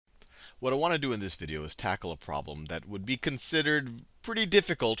What I want to do in this video is tackle a problem that would be considered pretty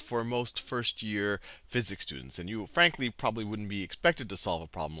difficult for most first-year physics students. And you, frankly, probably wouldn't be expected to solve a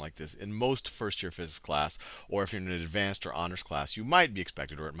problem like this in most first-year physics class. Or if you're in an advanced or honors class, you might be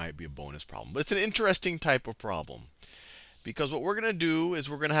expected, or it might be a bonus problem. But it's an interesting type of problem. Because what we're going to do is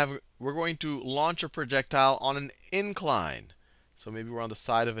we're going to launch a projectile on an incline. So maybe we're on the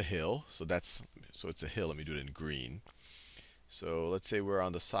side of a hill. So it's a hill. Let me do it in green. So let's say we're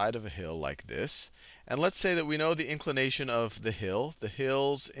on the side of a hill like this. And let's say that we know the inclination of the hill. The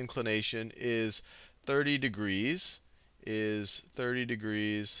hill's inclination is 30 degrees,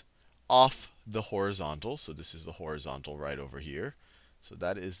 off the horizontal. So this is the horizontal right over here. So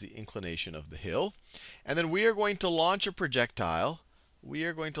that is the inclination of the hill. And then we are going to launch a projectile. We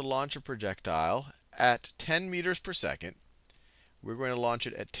are going to launch a projectile at 10 meters per second. We're going to launch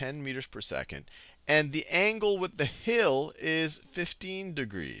it at 10 meters per second. And the angle with the hill is 15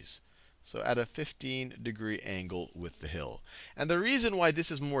 degrees. So at a 15-degree angle with the hill. And the reason why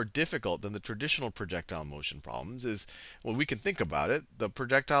this is more difficult than the traditional projectile motion problems is, well, we can think about it. The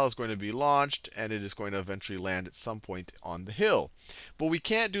projectile is going to be launched, and it is going to eventually land at some point on the hill. But we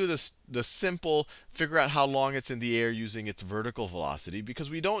can't do the simple figure out how long it's in the air using its vertical velocity, because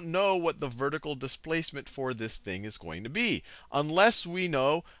we don't know what the vertical displacement for this thing is going to be, unless we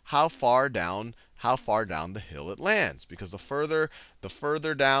know how far down the hill it lands. Because the further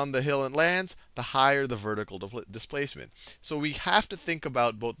down the hill it lands, the higher the vertical displacement. So we have to think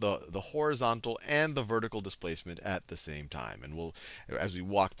about both the horizontal and the vertical displacement at the same time. And as we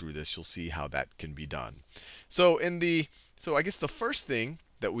walk through this, you'll see how that can be done. So I guess the first thing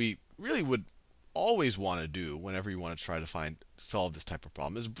that we really would always want to do whenever you want to try to solve this type of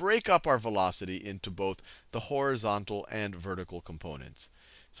problem is break up our velocity into both the horizontal and vertical components.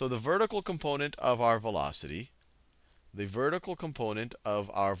 So the vertical component of our velocity is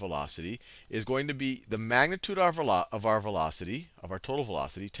going to be the magnitude of our velocity, of our total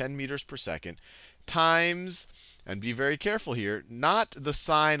velocity, 10 meters per second, times, and be very careful here, not the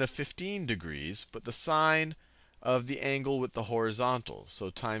sine of 15 degrees, but the sine of the angle with the horizontal. So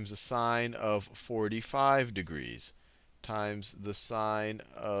times the sine of 45 degrees times the sine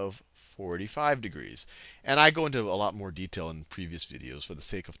of 45 degrees. And I go into a lot more detail in previous videos. For the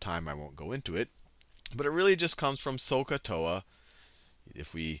sake of time, I won't go into it. But it really just comes from SOHCAHTOA.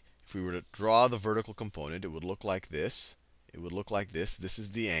 If we were to draw the vertical component, it would look like this. It would look like this. This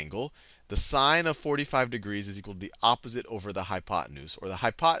is the angle. The sine of 45 degrees is equal to the opposite over the hypotenuse. Or the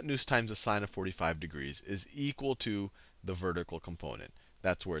hypotenuse times the sine of 45 degrees is equal to the vertical component.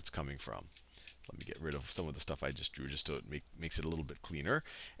 That's where it's coming from. Let me get rid of some of the stuff I just drew just so it makes it a little bit cleaner.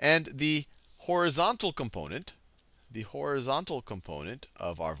 And the horizontal component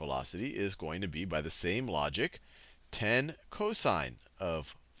of our velocity is going to be, by the same logic, 10 cosine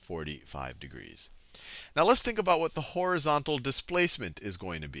of 45 degrees. Now let's think about what the horizontal displacement is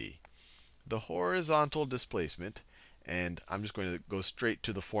going to be. The horizontal displacement, and I'm just going to go straight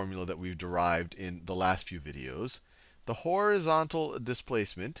to the formula that we've derived in the last few videos. The horizontal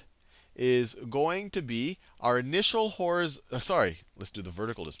displacement is going to be our initial let's do the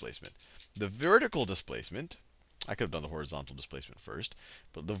vertical displacement. The vertical displacement, I could have done the horizontal displacement first,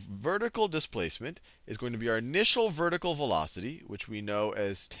 but the vertical displacement is going to be our initial vertical velocity, which we know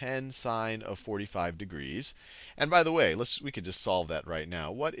as 10 sine of 45 degrees. And by the way, we could just solve that right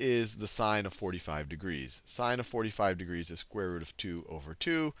now. What is the sine of 45 degrees? Sine of 45 degrees is square root of 2 over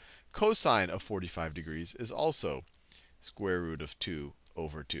 2. Cosine of 45 degrees is also square root of 2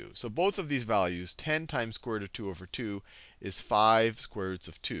 over 2. So both of these values, 10 times square root of 2 over 2 is 5 square roots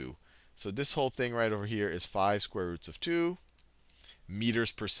of 2. So this whole thing right over here is 5 square roots of 2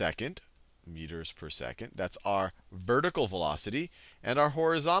 meters per second. Meters per second. That's our vertical velocity. And our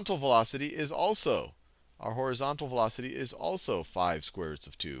horizontal velocity is also 5 square roots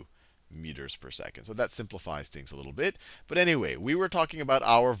of 2 meters per second. So that simplifies things a little bit. But anyway, we were talking about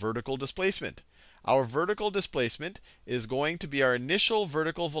our vertical displacement. Our vertical displacement is going to be our initial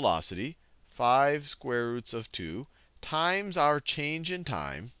vertical velocity, 5 square roots of 2, times our change in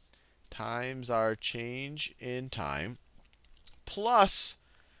time, plus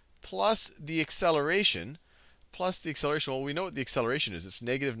the acceleration. Well, we know what the acceleration is. It's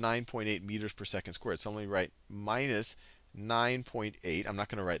negative 9.8 meters per second squared. So I'm going to write minus 9.8. I'm not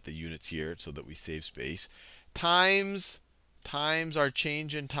going to write the units here so that we save space. Times our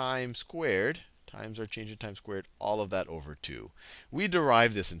change in time squared. All of that over 2. We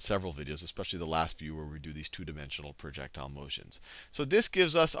derived this in several videos, especially the last few where we do these two-dimensional projectile motions. So this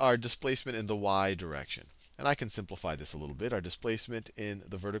gives us our displacement in the y direction. And I can simplify this a little bit. Our displacement in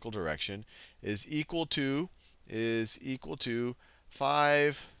the vertical direction is equal to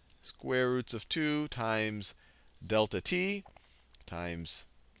 5 square roots of 2 times delta t times,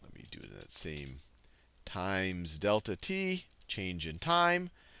 let me do it in that same, times delta t, change in time,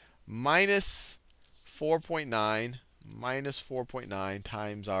 minus 4.9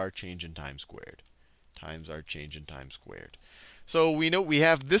 times our change in time squared. Times our change in time squared. So we know we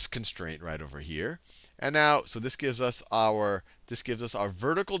have this constraint right over here. And now, so this gives us our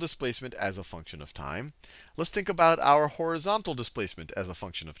vertical displacement as a function of time. Let's think about our horizontal displacement as a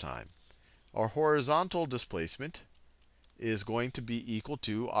function of time. Our horizontal displacement is going to be equal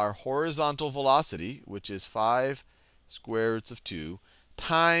to our horizontal velocity, which is 5 square roots of 2,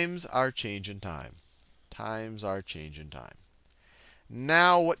 times our change in time. Times our change in time.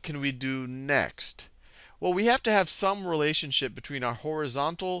 Now what can we do next? Well, we have to have some relationship between our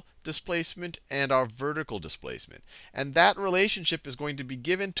horizontal displacement and our vertical displacement. And that relationship is going to be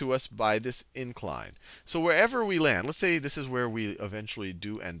given to us by this incline. So wherever we land, let's say this is where we eventually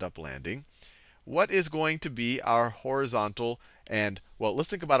do end up landing. What is going to be our horizontal and, well, let's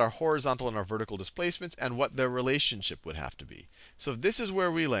think about our horizontal and our vertical displacements and what their relationship would have to be. So if this is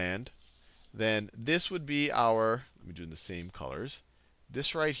where we land, then this would be our, let me do in the same colors.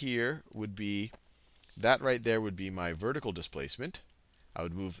 This right here would be, that right there would be my vertical displacement. I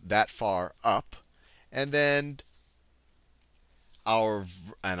would move that far up. And then our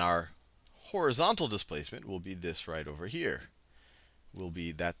horizontal displacement will be this right over here. Will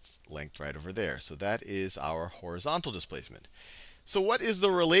be that length right over there. So that is our horizontal displacement. So what is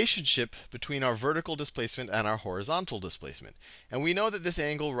the relationship between our vertical displacement and our horizontal displacement? And we know that this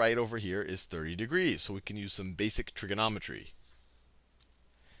angle right over here is 30 degrees. So we can use some basic trigonometry.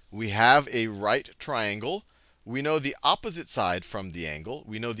 We have a right triangle. We know the opposite side from the angle.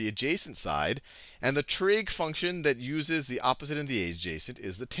 We know the adjacent side. And the trig function that uses the opposite and the adjacent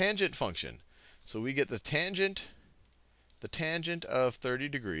is the tangent function. So we get the tangent of 30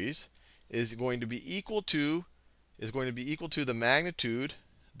 degrees is going to be equal to the magnitude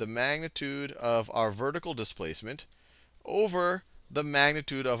of our vertical displacement over the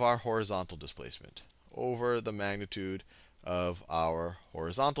magnitude of our horizontal displacement. Over the magnitude of our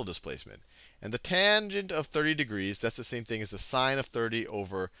horizontal displacement. And the tangent of 30 degrees, that's the same thing as the sine of 30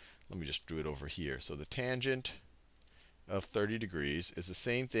 over, let me just do it over here. So the tangent of 30 degrees is the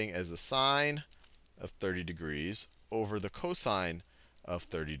same thing as the sine of 30 degrees over the cosine of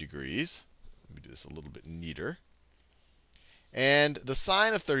 30 degrees. Let me do this a little bit neater. And the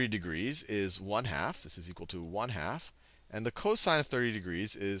sine of 30 degrees is 1/2. This is equal to 1/2. And the cosine of 30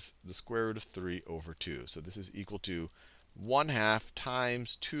 degrees is the square root of 3 over 2. So this is equal to 1/2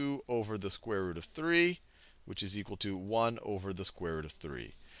 times 2 over the square root of 3, which is equal to 1 over the square root of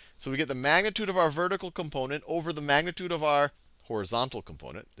 3. So we get the magnitude of our vertical component over the magnitude of our horizontal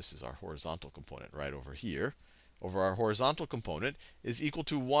component. This is our horizontal component right over here. Over our horizontal component is equal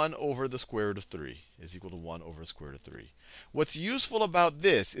to 1 over the square root of 3. Is equal to 1 over the square root of 3. What's useful about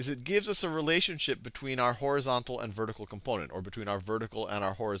this is it gives us a relationship between our horizontal and vertical component, or between our vertical and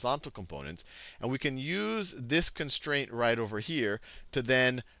our horizontal components. And we can use this constraint right over here to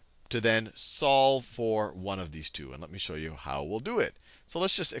then solve for one of these two. And let me show you how we'll do it. So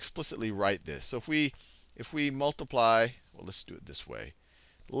let's just explicitly write this. So if we multiply, well, let's do it this way.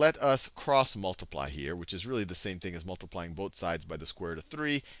 Let us cross multiply here, which is really the same thing as multiplying both sides by the square root of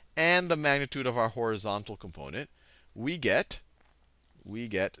 3 and the magnitude of our horizontal component. We get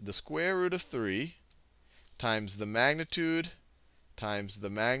the square root of 3 times the magnitude,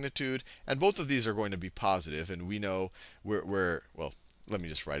 and both of these are going to be positive, and we know well, let me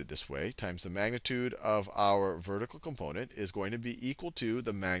just write it this way, times the magnitude of our vertical component is going to be equal to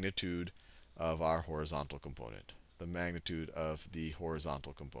the magnitude of our horizontal component. The magnitude of the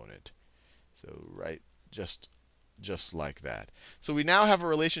horizontal component. So right, just like that. So we now have a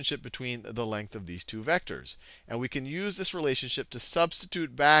relationship between the length of these two vectors. And we can use this relationship to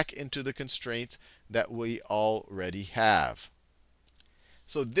substitute back into the constraints that we already have.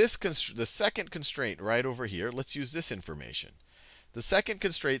 So the second constraint right over here, let's use this information. The second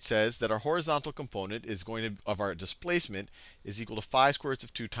constraint says that our horizontal component is going to, of our displacement is equal to 5 square roots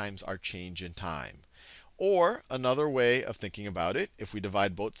of 2 times our change in time. Or another way of thinking about it, if we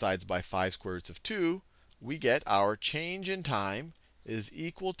divide both sides by 5 square roots of 2, we get our change in time is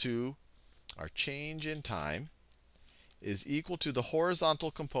equal to the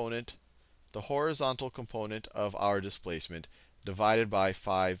horizontal component of our displacement divided by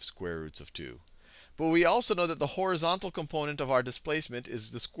 5 square roots of 2. But we also know that the horizontal component of our displacement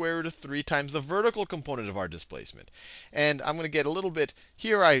is the square root of 3 times the vertical component of our displacement. And I'm going to get a little bit,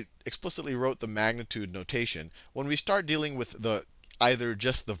 here I explicitly wrote the magnitude notation. When we start dealing with the either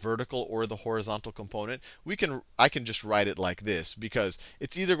just the vertical or the horizontal component, I can just write it like this, because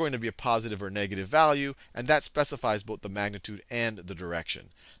it's either going to be a positive or negative value, and that specifies both the magnitude and the direction.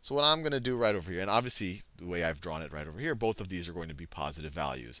 So what I'm going to do right over here, and obviously the way I've drawn it right over here, both of these are going to be positive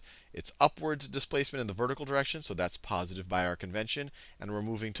values. It's upwards displacement in the vertical direction, so that's positive by our convention, and we're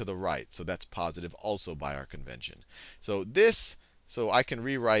moving to the right, so that's positive also by our convention. So I can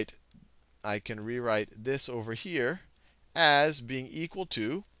rewrite this over here as being equal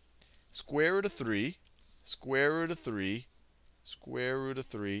to square root of 3, square root of 3, square root of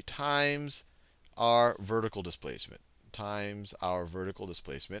 3 times our vertical displacement,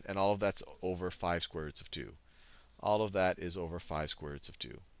 and all of that's over 5 square roots of 2. All of that is over 5 square roots of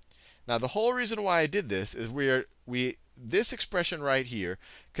 2. Now, the whole reason why I did this is this expression right here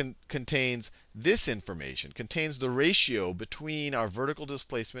contains this information, contains the ratio between our vertical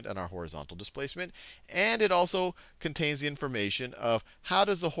displacement and our horizontal displacement, and it also contains the information of how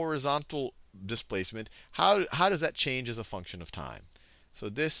does the horizontal displacement, how does that change as a function of time. So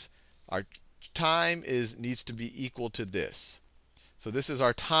our time needs to be equal to this. So this is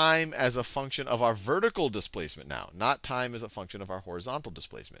our time as a function of our vertical displacement now, not time as a function of our horizontal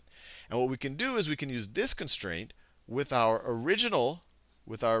displacement. And what we can do is we can use this constraint with our original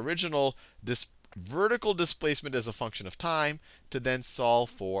vertical displacement as a function of time to then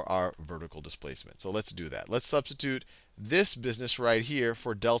solve for our vertical displacement. So let's do that. Let's substitute this business right here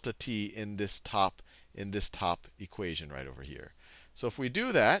for delta t in this top equation right over here. So if we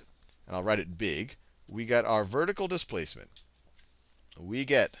do that, and I'll write it big, we got our vertical displacement. We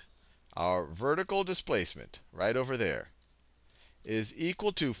get our vertical displacement right over there is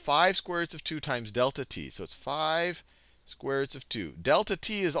equal to 5 square roots of 2 times delta t. So it's 5 square roots of 2. Delta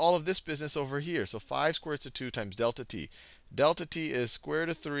t is all of this business over here. So 5 square roots of 2 times delta t. Delta t is square root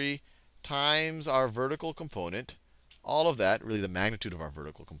of 3 times our vertical component. All of that, really the magnitude of our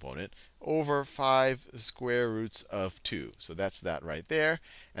vertical component, over 5 square roots of 2. So that's that right there.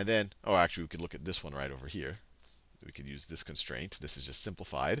 And then, oh, actually, we could look at this one right over here. We could use this constraint. This is just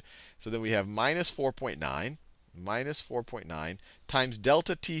simplified. So then we have minus 4.9 times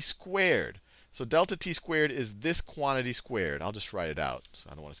delta t squared. So delta t squared is this quantity squared. I'll just write it out, so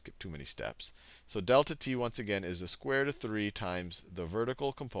I don't want to skip too many steps. So delta t, once again, is the square root of 3 times the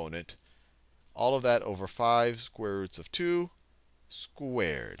vertical component. All of that over 5 square roots of 2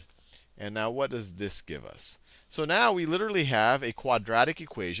 squared. And now what does this give us? So now we literally have a quadratic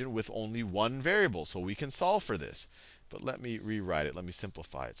equation with only one variable, so we can solve for this. But let me rewrite it. Let me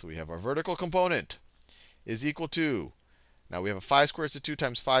simplify it. So we have our vertical component is equal to, now we have a 5 square roots of 2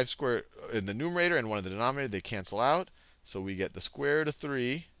 times 5 squared in the numerator and 1 in the denominator. They cancel out. So we get the square root of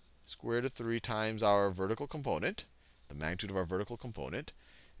 3, times our vertical component, the magnitude of our vertical component.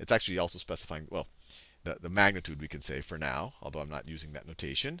 It's actually also specifying, well, the magnitude we can say for now, although I'm not using that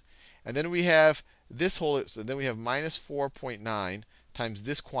notation. And then we have minus 4.9 times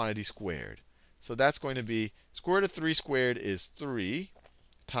this quantity squared. So that's going to be square root of 3 squared is 3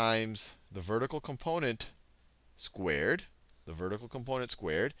 times the vertical component squared,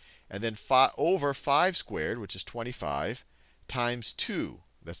 and then over 5 squared, which is 25, times 2.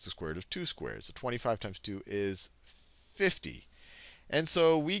 That's the square root of 2 squared. So 25 times 2 is 50. And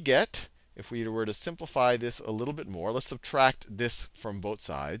so we get, if we were to simplify this a little bit more, let's subtract this from both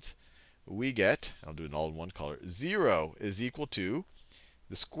sides. We get, I'll do it all in one color, 0 is equal to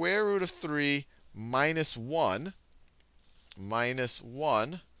the square root of 3 minus 1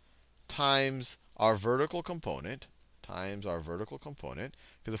 times our vertical component,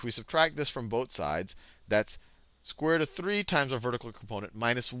 because if we subtract this from both sides, that's square root of 3 times our vertical component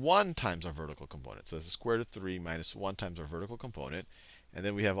minus 1 times our vertical component. So this is square root of 3 minus 1 times our vertical component. And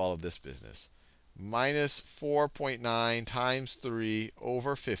then we have all of this business. Minus 4.9 times 3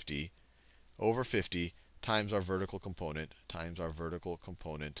 over 50 times our vertical component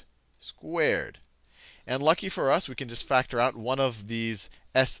squared. And lucky for us, we can just factor out one of these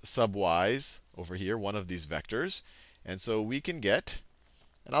s sub y's over here, one of these vectors. And so we can get,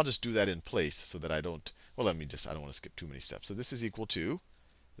 and I'll just do that in place so that I don't, well, I don't want to skip too many steps. So this is equal to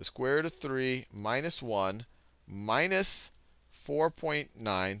the square root of 3 minus 1 minus 4.9.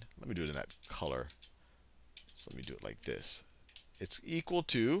 Let me do it in that color. So let me do it like this. It's equal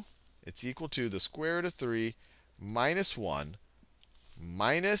to the square root of 3 minus 1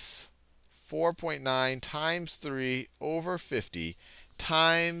 minus 4.9 times 3 over 50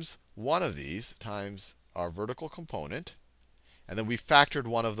 times one of these, times our vertical component. And then we factored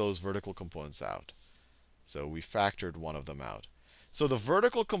one of those vertical components out. So we factored one of them out. So the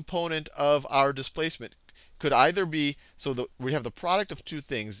vertical component of our displacement could either be, we have the product of two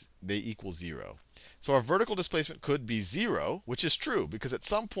things, they equal 0. So our vertical displacement could be 0, which is true, because at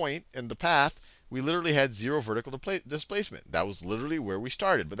some point in the path, we literally had 0 vertical displacement. That was literally where we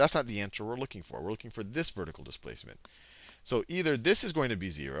started. But that's not the answer we're looking for. We're looking for this vertical displacement. So either this is going to be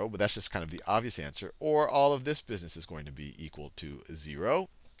 0, but that's just kind of the obvious answer, or all of this business is going to be equal to 0.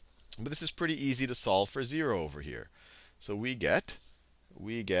 But this is pretty easy to solve for 0 over here. So we get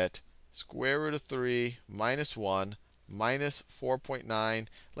square root of 3 minus 1 minus 4.9.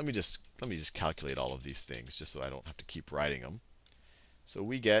 Let me just calculate all of these things just so I don't have to keep writing them. So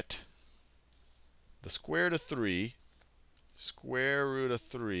we get the square root of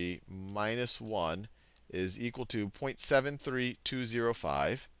 3 minus 1 is equal to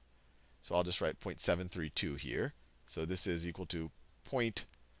 0.73205. So I'll just write 0.732 here. So this is equal to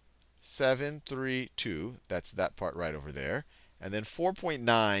 0.732. That's that part right over there. And then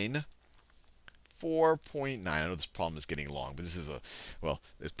 4.9. I know this problem is getting long, but this is well,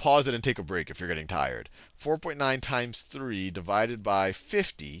 pause it and take a break if you're getting tired. 4.9 times 3 divided by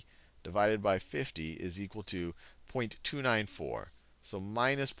 50 is equal to 0.294. So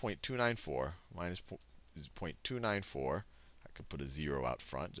minus 0.294, minus 0.294. I could put a 0 out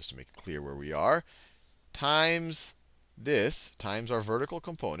front just to make it clear where we are, times this, times our vertical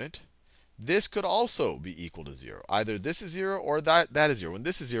component. This could also be equal to 0. Either this is 0 or that is 0. When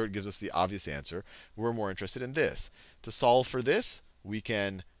this is 0, it gives us the obvious answer. We're more interested in this. To solve for this, we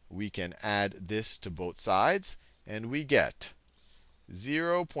can add this to both sides, and we get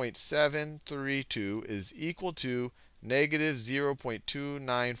 0.732 is equal to negative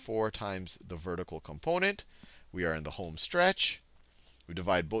 0.294 times the vertical component. We are in the home stretch. We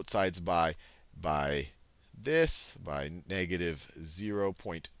divide both sides by negative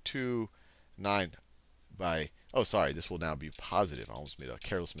 0.29 by, oh, sorry, this will now be positive. I almost made a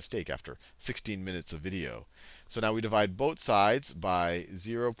careless mistake after 16 minutes of video. So now we divide both sides by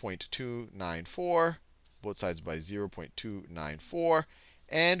 0.294, both sides by 0.294,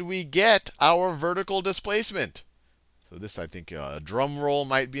 and we get our vertical displacement. So this, I think, drum roll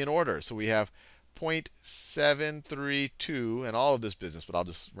might be in order. So we have 0.732 and all of this business, but I'll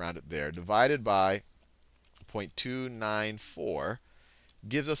just round it there, divided by 0.294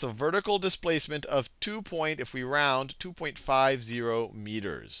 gives us a vertical displacement of if we round, 2.50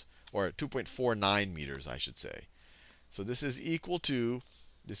 meters, or 2.49 meters, I should say. So this is equal to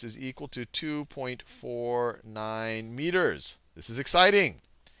 2.49 meters. This is exciting.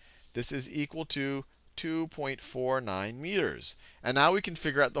 This is equal to 2.49 meters. And now we can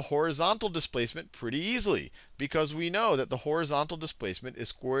figure out the horizontal displacement pretty easily, because we know that the horizontal displacement is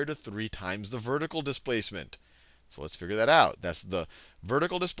square root of 3 times the vertical displacement. So let's figure that out. That's the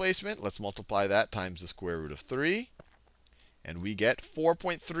vertical displacement. Let's multiply that times the square root of 3. And we get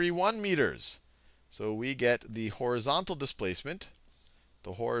 4.31 meters. So we get the horizontal displacement.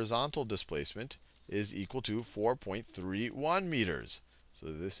 The horizontal displacement is equal to 4.31 meters. So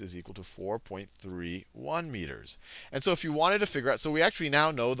this is equal to 4.31 meters. And so if you wanted to figure out, so we actually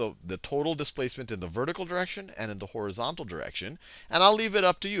now know the total displacement in the vertical direction and in the horizontal direction. And I'll leave it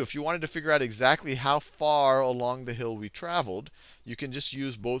up to you. If you wanted to figure out exactly how far along the hill we traveled, you can just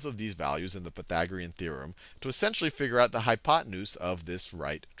use both of these values in the Pythagorean theorem to essentially figure out the hypotenuse of this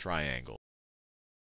right triangle.